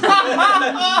 it's fine.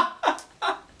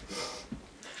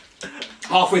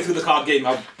 Halfway through the card game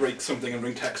I'll break something and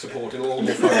ring tech support, it'll all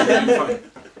be fine.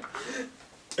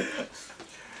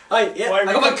 Hi, yeah, Why I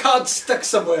got my card stuck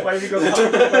somewhere. Why have you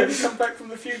come back from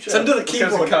the future? It's under the Because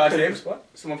keyboard. of card games. What?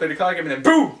 Someone played a card game and then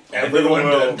boom! Everyone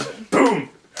Everyone dead. Boom!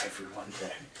 Everyone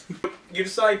dead. You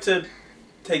decide to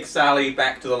take Sally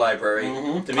back to the library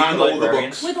Mhm. to meet And the all the librarian.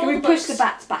 books. With all Can we the push books. the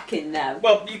bats back in now?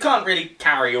 Well, you can't really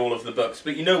carry all of the books,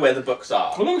 but you know where the books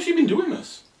are. How long has she been doing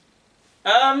this?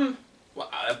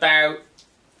 About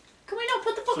Can we not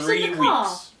put the books 3 in the car?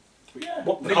 weeks. Yeah.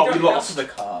 What, the They car we don't lost? have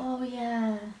the car. Oh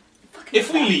yeah.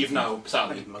 If we leave now,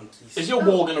 Sally, Monkeys. is your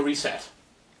wall going to reset?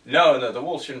 No, the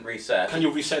wall shouldn't reset. Can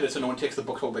you reset it so no one takes the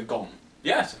books while they're gone?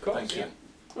 Yes, of course. Thank you.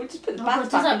 We'll just put the Oh, bats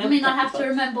does back that in. mean I have to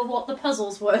remember what the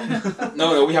puzzles were?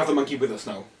 No, we have the monkey with us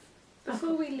now.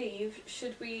 Before we leave,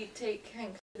 should we take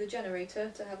Hank to the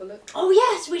generator to have a look? Oh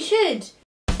yes, we should.